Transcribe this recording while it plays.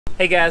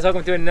Hey guys,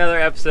 welcome to another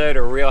episode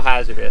of Real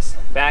Hazardous.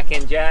 Back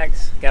in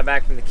Jax, got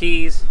back from the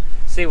Keys,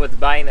 see what's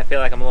biting. I feel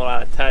like I'm a little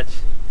out of touch,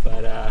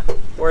 but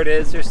where it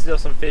is, there's still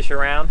some fish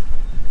around.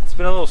 It's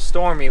been a little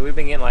stormy. We've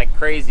been getting like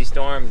crazy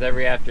storms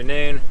every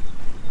afternoon.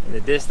 In the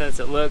distance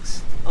it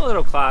looks a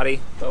little cloudy,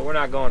 but we're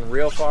not going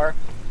real far.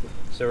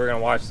 So we're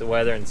gonna watch the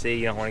weather and see.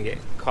 You don't want to get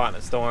caught in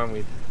a storm.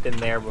 We've been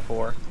there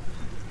before.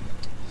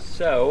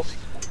 So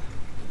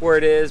where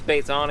it is,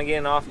 bait's on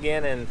again, off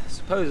again, and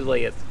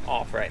supposedly it's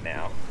off right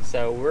now.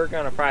 So we're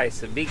gonna probably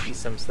sabiki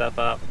some stuff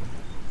up,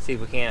 see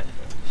if we can't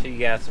show you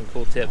guys some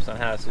cool tips on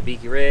how to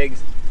sabiki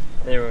rigs.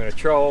 And then we're gonna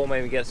troll,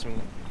 maybe get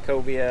some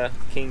cobia,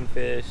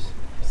 kingfish,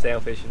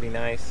 sailfish would be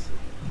nice.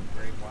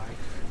 Great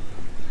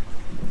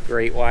white.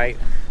 Great white.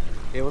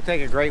 Yeah, we'll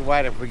take a great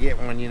white if we get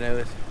one. You know,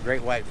 this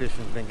great white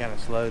fishing's been kind of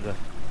slow the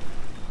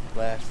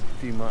last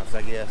few months,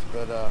 I guess.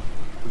 But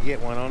if we get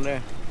one on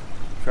there,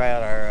 try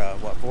out our,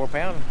 what,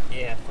 4-pound?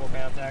 Yeah,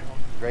 4-pound tackle.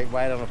 Great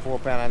white on a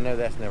 4-pound. I know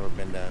that's never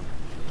been done.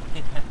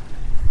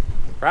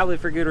 Probably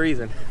for good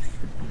reason.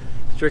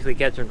 Strictly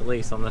catch and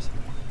release on this,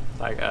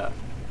 like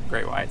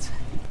great whites.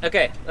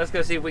 Okay, let's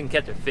go see if we can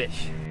catch a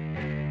fish.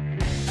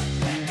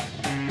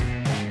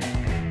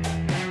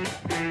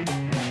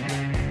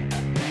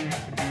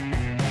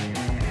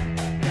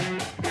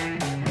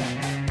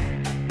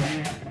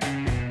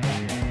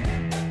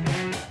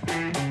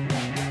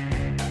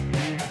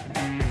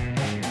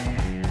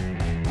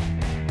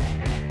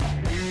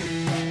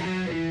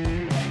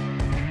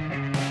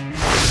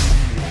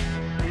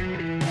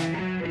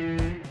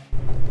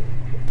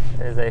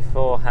 There's a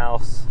full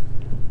house.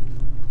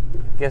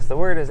 I guess the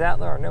word is out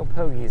there are no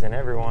pogies and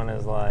everyone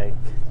is like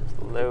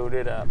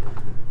loaded up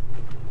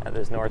at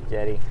this North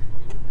Jetty.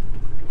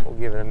 We'll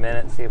give it a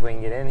minute, see if we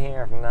can get in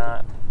here. If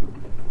not,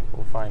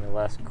 we'll find a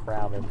less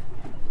crowded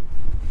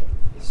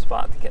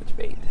spot to catch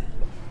bait.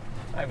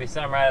 Might be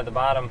some right at the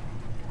bottom.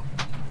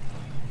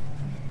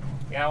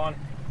 You got one?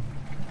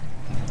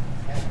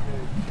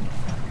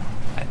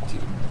 Had two.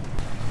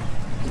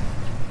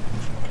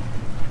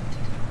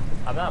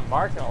 I'm not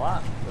marking a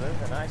lot, but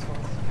those are nice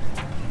ones.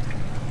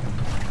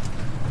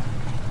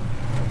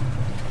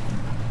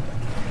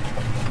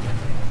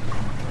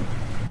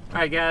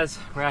 Alright guys,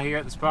 we're out here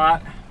at the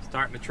spot,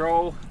 starting to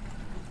troll.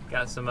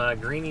 Got some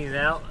greenies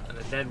out, and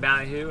a dead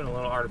ballyhoo, and a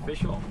little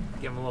artificial.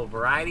 Give them a little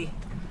variety.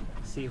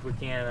 See if we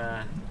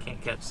can't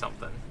catch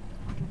something.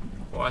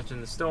 Watching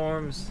the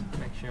storms,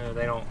 make sure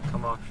they don't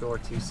come offshore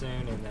too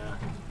soon, and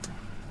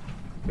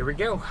here we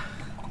go.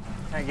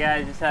 Alright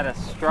guys, just had a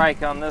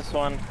strike on this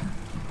one.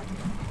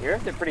 You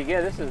ripped it pretty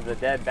good. This is the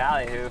dead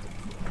ballyhoo.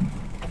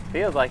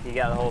 Feels like you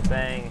got the whole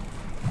thing.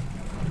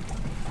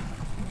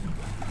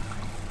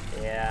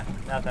 Yeah,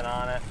 nothing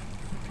on it.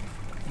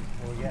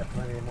 Well, we got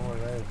plenty more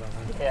of those on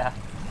there. Yeah,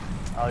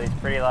 all these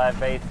pretty live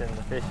baits and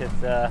the fish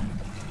that's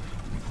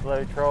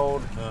slow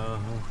trolled.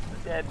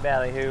 Dead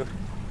ballyhoo.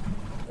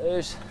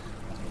 There's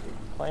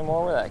plenty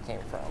more where that came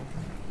from.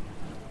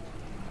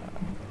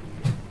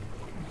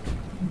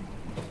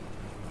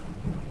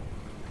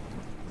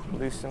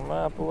 Loosen them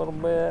up a little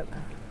bit.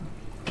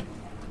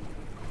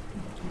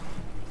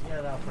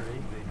 Yeah, that was pretty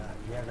easy.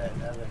 You have that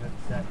other hook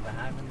set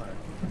behind them, or?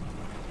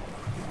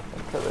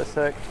 Put this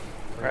hook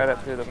right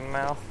up through the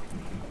mouth,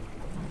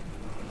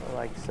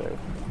 like so.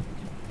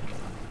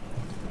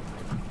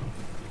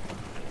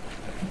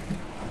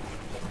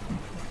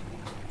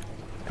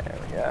 There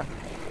we go.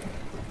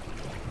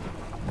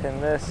 Pin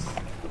this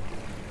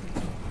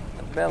at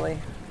the belly.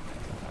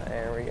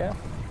 There we go.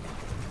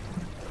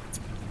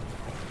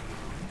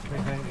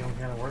 You think you'll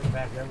kind of work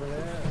back over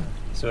there?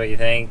 So what do you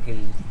think? Could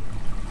you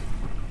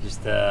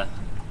just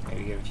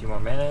maybe give a few more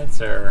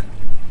minutes, or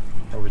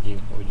what would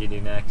you do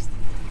next?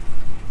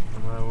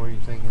 Well, were you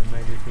thinking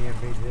maybe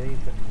PMPG,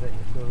 but is that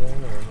still there,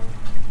 or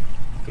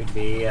no? Could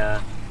be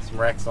some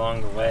wrecks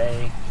along the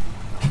way.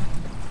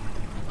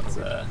 It's,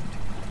 I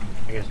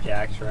guess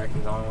Jack's wreck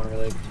is the only one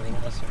really between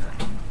us,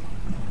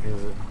 or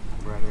is it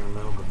right in the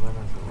middle between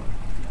us, or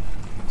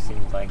what?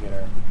 Seems like it,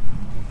 or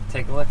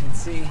take a look and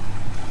see.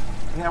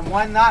 We had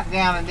one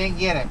knockdown and didn't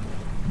get it.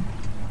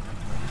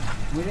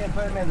 We didn't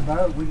put him in the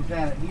boat. We just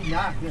had it. He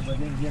knocked it, but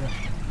didn't get him.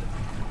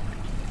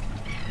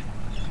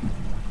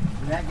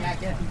 Did that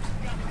jack it?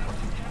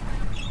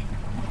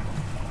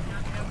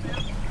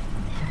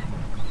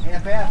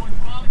 NFF?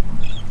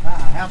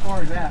 How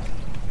far is that?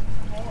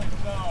 Oh, it's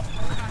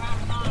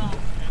half a mile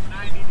and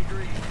 90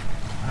 degrees.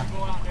 We'll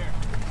go out there.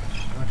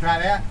 Want to try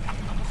that? I'm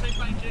going to see if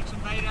I can kick some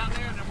bait out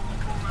there, and then we're going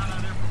to pull right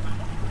out there for a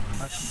minute.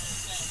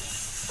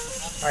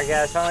 Alright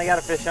guys, finally got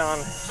a fish on.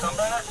 Come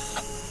back.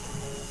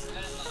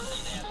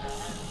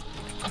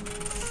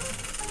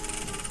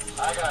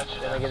 I got you.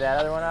 Did we get that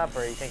other one up,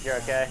 or you think you're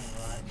okay?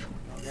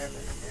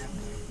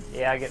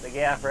 Yeah, I'll get the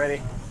gaff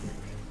ready.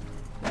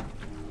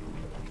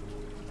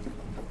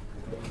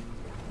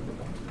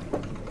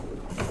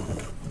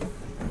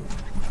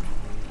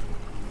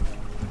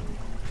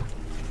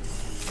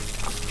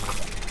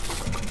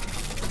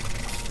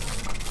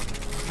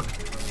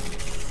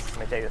 Let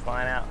me take this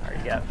line out, or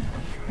you got it?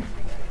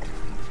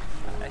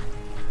 Right.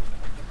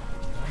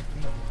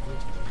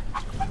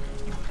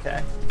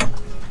 Okay.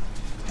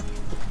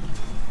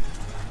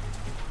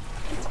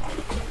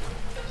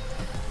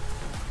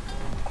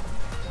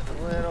 A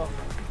little.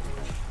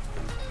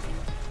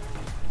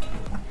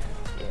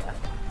 Yeah.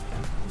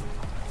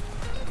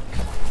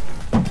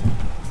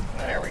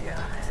 There we go.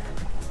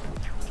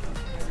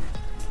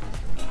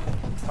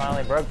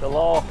 Finally broke the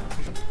lull.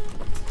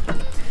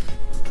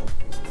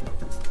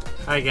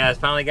 Alright guys,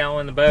 finally got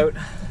one in the boat.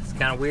 It's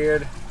kind of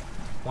weird.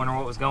 Wonder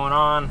what was going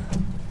on.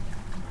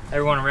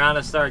 Everyone around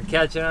us started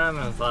catching them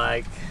and was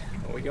like,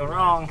 what are we doing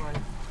wrong?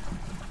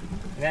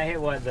 And that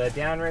hit what, the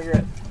downrigger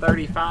at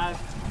 35?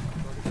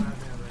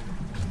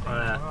 On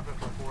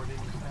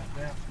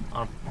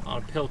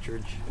a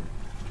pilchards.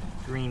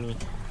 Greenie,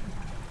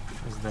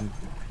 as the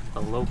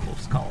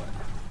locals call it.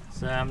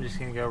 So I'm just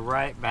gonna go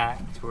right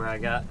back to where I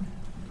got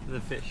the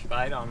fish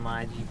bite on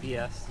my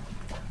GPS.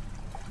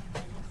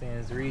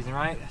 Stands the reason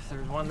right. If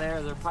there's one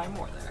there, there's probably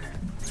more there.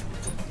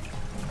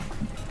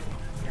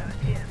 Got it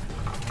in.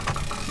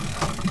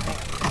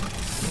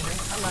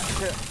 I'm not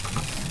sure.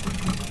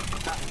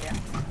 Oh, yeah.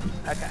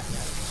 Okay.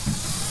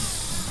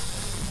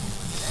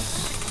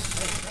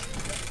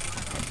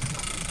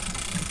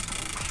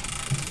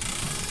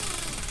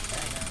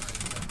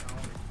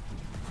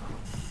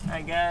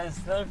 Alright guys,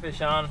 another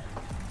fish on.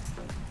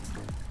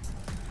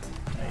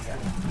 There you go.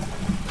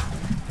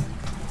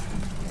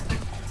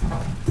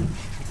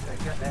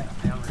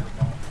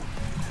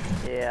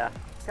 Yeah,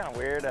 it's kind of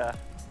weird.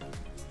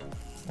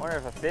 Wonder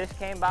if a fish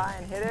came by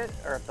and hit it,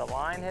 or if the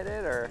line hit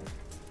it, or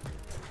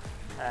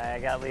I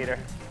got leader.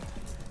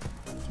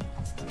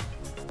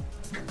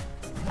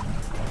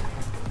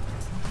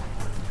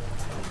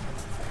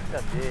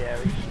 What's up, dude? Yeah,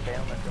 we can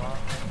tail him if you want.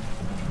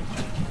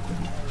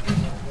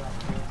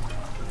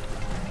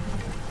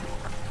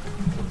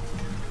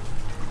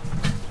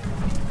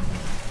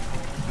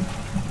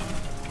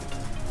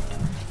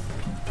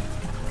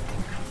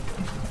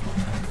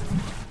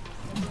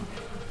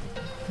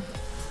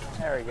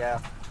 There we go.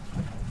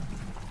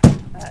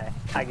 Hey,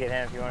 I get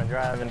him if you want to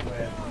drive. And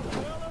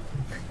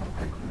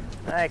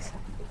thanks.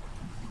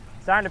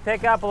 Starting to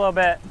pick up a little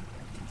bit.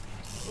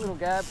 Little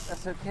guy, but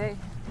that's okay.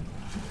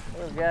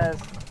 Little guys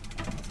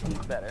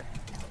eat better.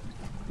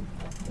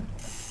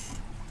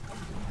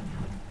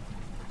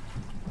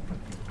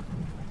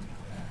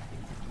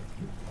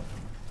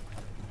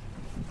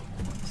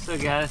 So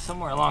guys,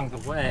 somewhere along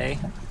the way,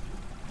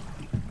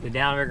 the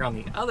downrigger on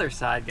the other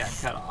side got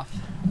cut off.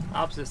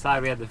 Opposite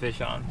side we had the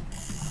fish on.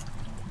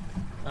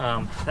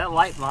 That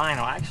light line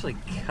will actually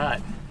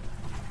cut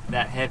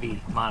that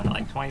heavy mono,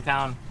 like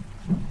 20-pound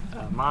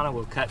mono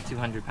will cut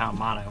 200-pound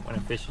mono when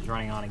a fish is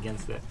running on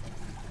against it.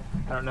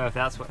 I don't know if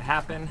that's what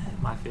happened.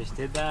 My fish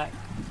did that.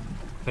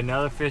 If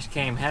another fish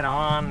came head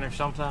on or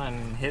something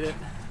and hit it,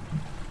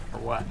 or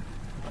what.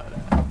 But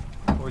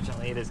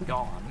fortunately it is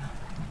gone.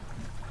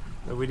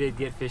 But we did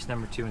get fish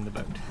number 2 in the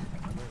boat.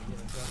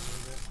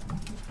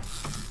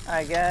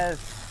 Alright guys,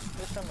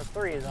 fish number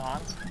 3 is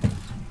on.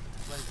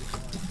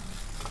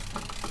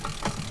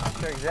 Not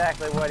sure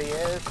exactly what he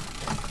is.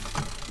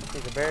 If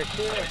he's a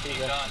barracuda, if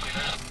he's a...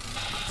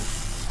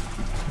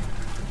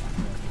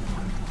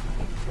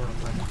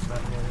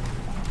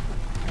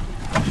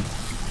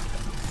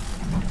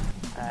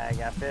 I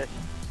got fish.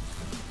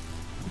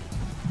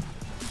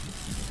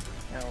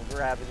 And we'll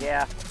grab it,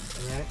 yeah.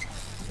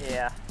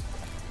 Yeah.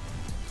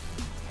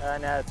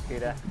 No, it's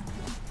cuda.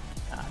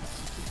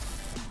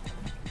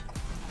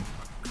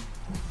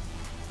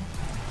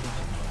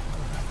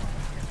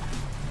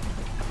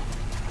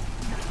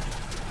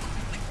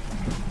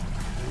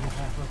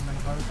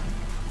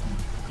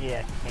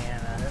 Yeah,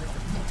 can.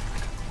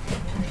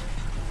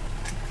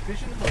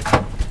 Fish in the boat. I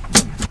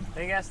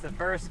think that's the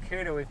first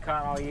cuda we've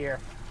caught all year.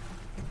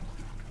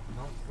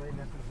 Don't say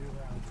nothing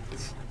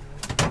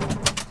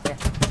Yeah.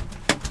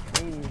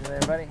 Easy there,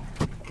 buddy.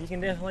 You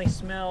can definitely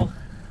smell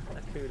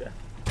a cuda.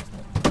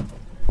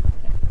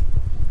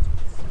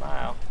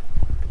 Smile.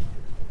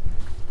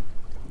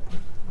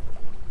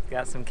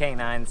 Got some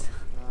canines.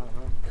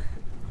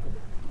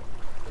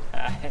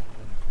 Alright.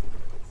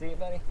 See you,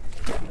 buddy.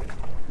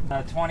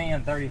 20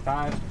 and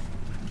 35.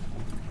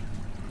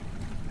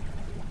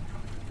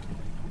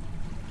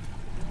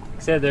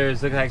 Said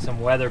there's looks like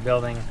some weather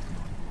building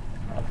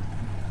up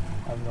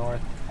north.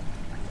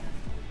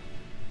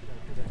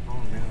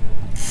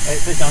 Hey,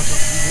 fish on.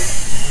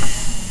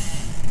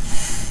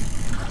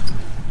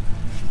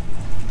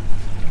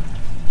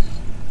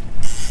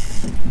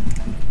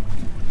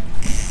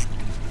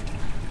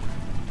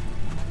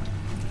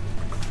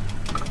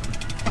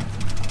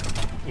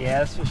 Yeah,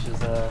 this fish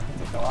is a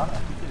lot of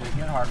a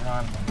good hard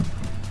one.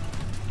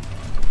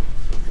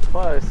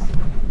 Close.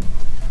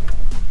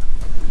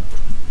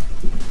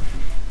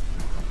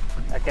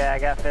 Okay, I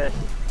got fish.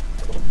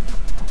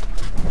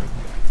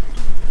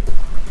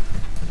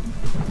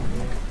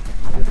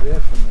 Good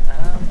fish.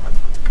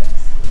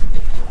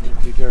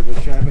 Be careful,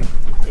 shabby.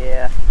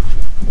 Yeah.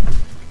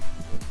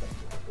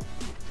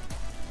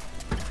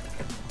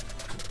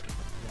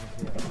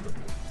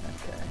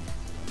 Okay.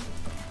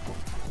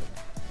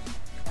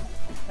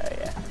 Oh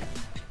yeah.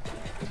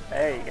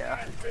 There you go. go.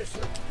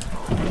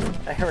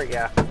 There we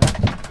go.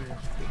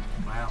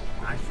 Wow,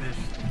 nice fish.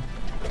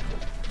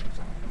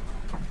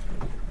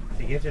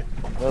 Did he get you?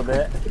 A little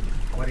bit.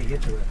 What did he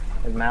get you with?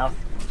 His mouth.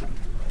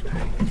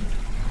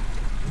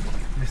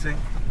 You see?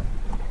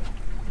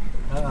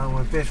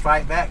 When fish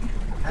fight back,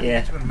 how did he Yeah.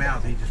 get you with the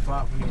mouth? He just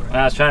fought when you were. When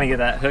I was trying to get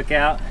that hook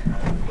out,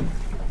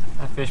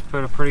 that fish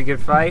put a pretty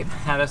good fight.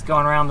 Had us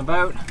going around the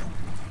boat,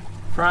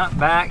 front,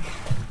 back.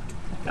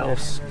 Got a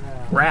little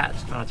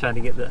scratched when I tried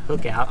to get the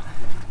hook out.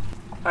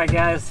 All right,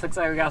 guys, looks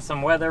like we got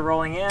some weather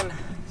rolling in,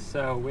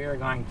 so we are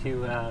going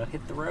to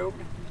hit the road.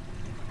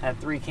 Had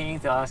 3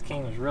 kings. The last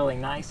king was really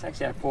nice.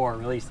 Actually, I had 4.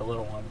 Released a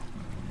little one,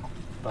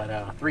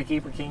 but 3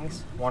 keeper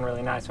kings. 1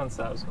 really nice one,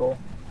 so that was cool.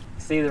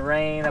 See the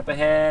rain up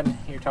ahead.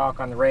 Hear talk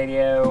on the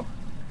radio.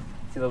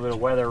 See a little bit of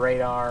weather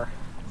radar.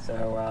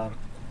 So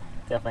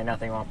definitely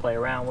nothing I want to play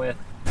around with.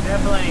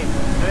 Definitely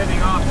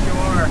moving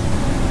offshore,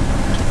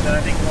 so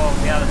I think we'll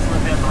be able to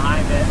slip in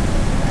behind it.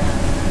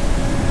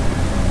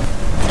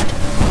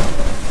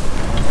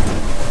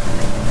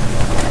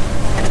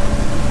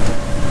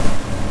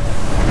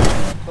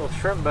 Little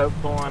shrimp boat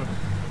pulling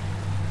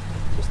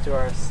just to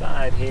our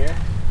side here.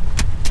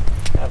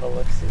 Have a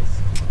look-see.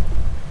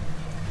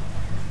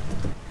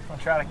 I'll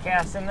try to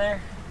cast in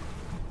there.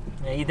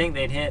 Yeah, you think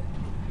they'd hit?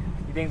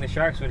 You think the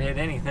sharks would hit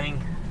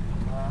anything?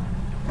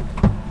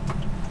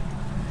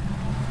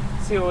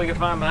 See what we can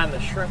find behind the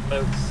shrimp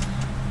boats.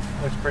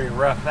 Looks pretty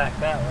rough back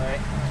that way,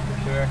 for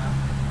sure.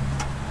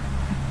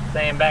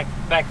 Staying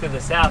back to the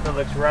south, it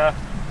looks rough.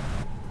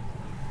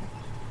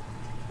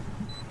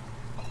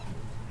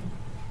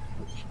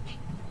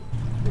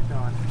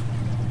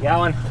 Got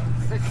one?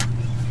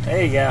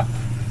 There you go.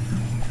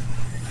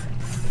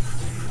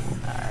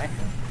 Alright.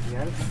 You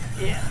got it?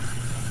 Yeah.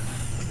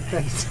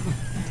 Thanks.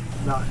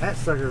 No, that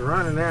sucker's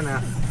running there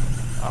now.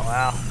 Oh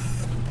wow.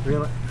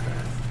 Really?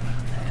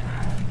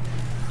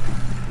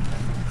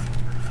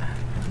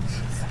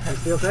 You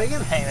still taking?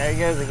 Hey, there he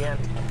goes again.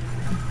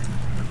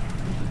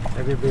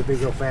 Maybe it'll be a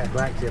big old fat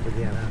black tip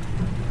again, huh?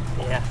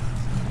 Yeah.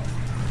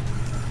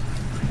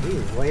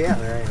 He's way out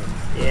there, ain't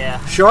he?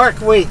 Yeah. Shark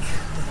week.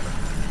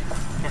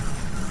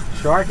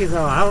 Shark is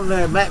on. I don't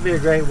know. It might be a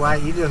great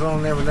white. You just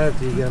don't never know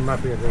until you get them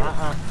up here.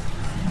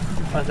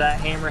 What's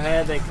that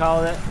hammerhead they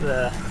call it?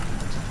 The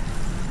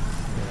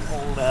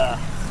old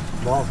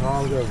Balls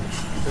all over.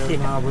 7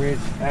 Mile Bridge.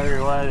 whatever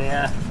it was,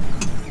 yeah.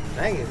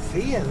 Dang it,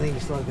 he hasn't even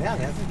slowed down,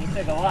 has he? He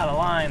took a lot of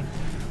line.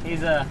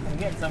 He's I'm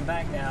getting some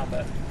back now,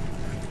 but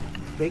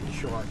Big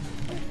shark.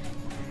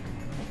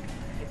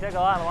 he took a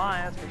lot of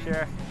line, that's for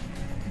sure.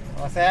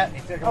 What's that? He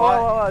took a Oh, what?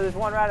 whoa, whoa, there's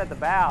one right at the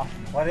bow.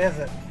 What is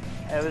it?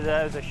 It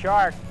was a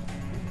shark.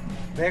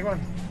 Big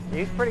one?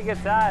 He's pretty good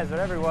size,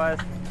 whatever he was.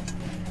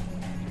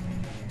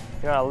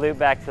 You want to loop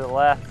back to the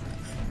left?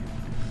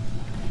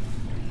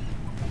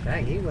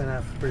 Dang, he went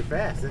up pretty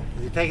fast. Is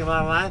he taking a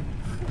lot of line?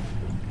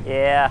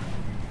 Yeah.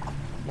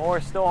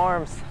 More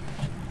storms.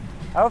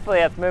 Hopefully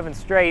that's moving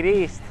straight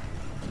east.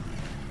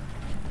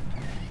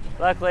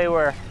 Luckily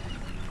we're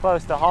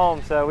close to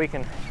home, so we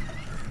can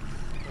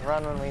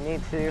run when we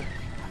need to.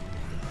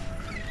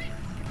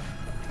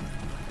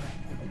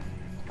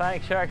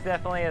 Fighting sharks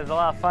definitely is a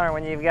lot of fun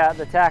when you've got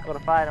the tackle to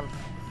fight them.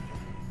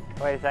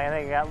 Wait a second,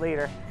 I think I got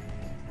leader.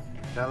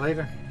 That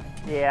later?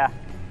 Yeah.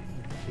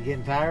 You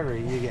getting tired or are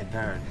you getting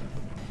tired?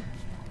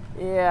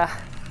 Yeah.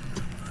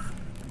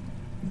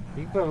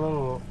 You can put a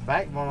little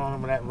backbone on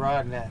him with that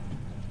rod and that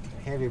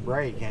heavy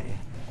braid, can't you?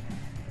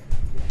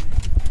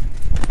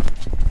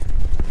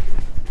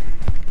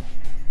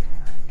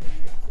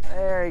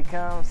 There he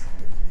comes.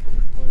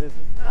 What is it?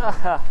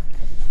 Kind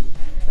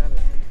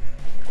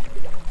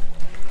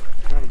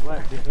of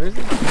black. There is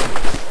it?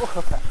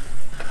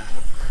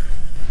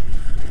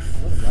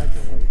 What a black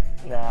one.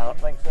 No, I don't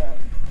think so.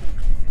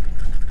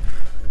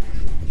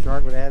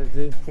 Shark with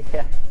attitude?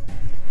 Yeah.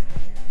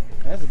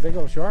 That's a big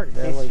old shark.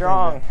 There. He's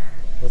strong.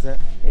 What's that?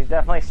 He's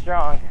definitely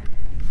strong.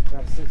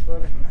 About a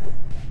 6-footer?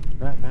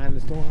 Right behind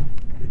the storm?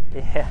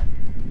 Yeah.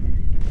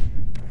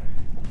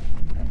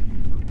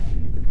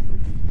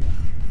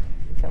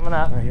 Coming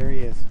up. Oh, here he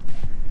is.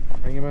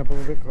 Bring him up a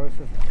little bit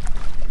closer.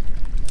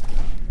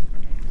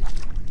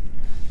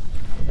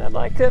 I'd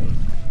like it.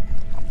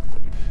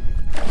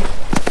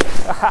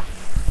 I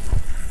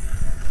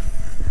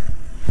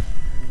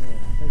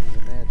think he's a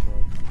mad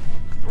shark.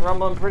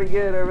 Rumbling pretty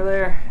good over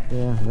there.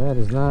 Yeah,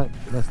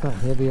 that's not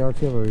heavy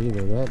artillery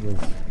either. That is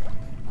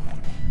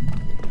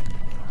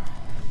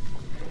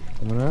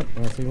coming up.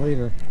 I see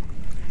leader.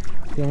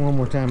 Come one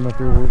more time up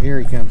here. Here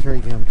he comes. Here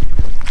he comes.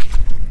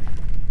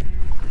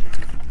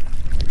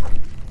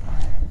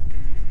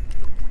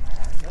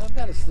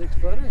 About a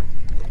 6-footer.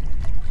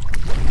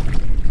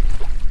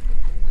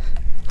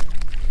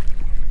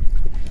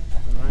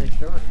 A nice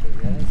shark,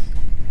 guys.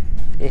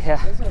 Yeah.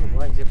 That's not a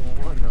black tip on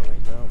one, though. I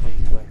don't think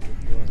he's black tip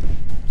one.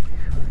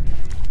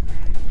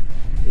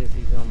 Yes,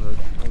 he's on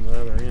the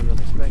other end of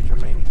the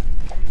spectrum, ain't he?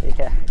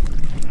 Yeah.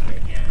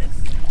 Alright, guys.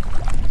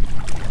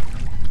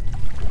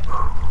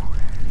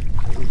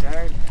 Is he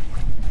tired?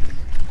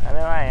 I know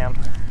I am.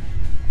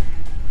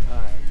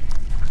 Alright.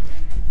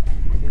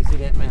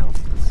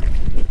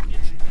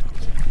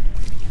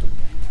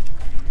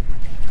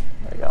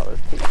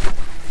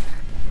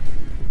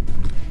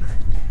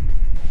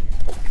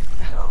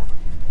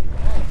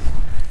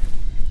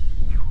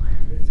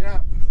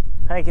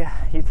 Thank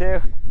you. You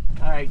too.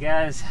 All right,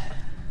 guys.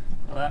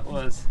 Well, that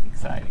was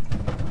exciting.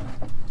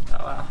 Oh,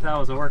 wow. That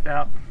was a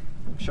workout.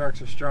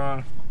 Sharks are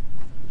strong.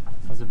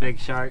 That was a big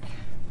shark.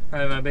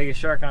 Probably my biggest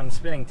shark on the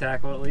spinning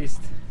tackle, at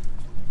least.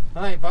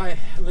 I think probably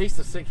at least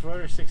a 6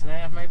 footer,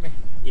 6.5 maybe.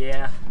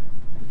 Yeah.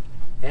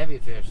 Heavy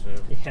fish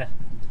too. Yeah.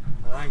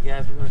 All right,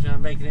 guys, we're gonna try to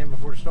make it in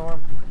before the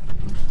storm.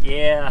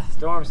 Yeah,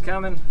 storm's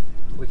coming.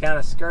 We kind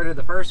of skirted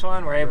the first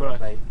one. We're able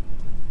to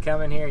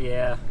come in here,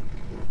 yeah,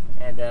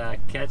 and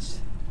catch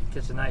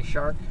a nice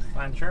shark,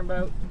 find a trim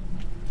boat.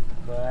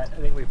 But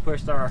I think we've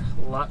pushed our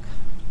luck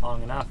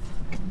long enough.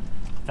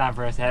 Time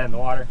for us to head in the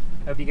water.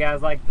 Hope you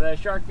guys liked the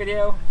shark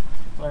video.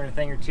 Learned a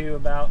thing or two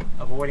about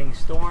avoiding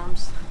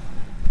storms.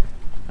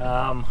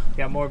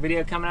 Got more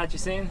video coming at you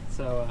soon,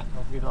 so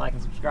don't forget to like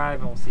and subscribe,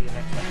 and we'll see you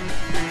next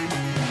time.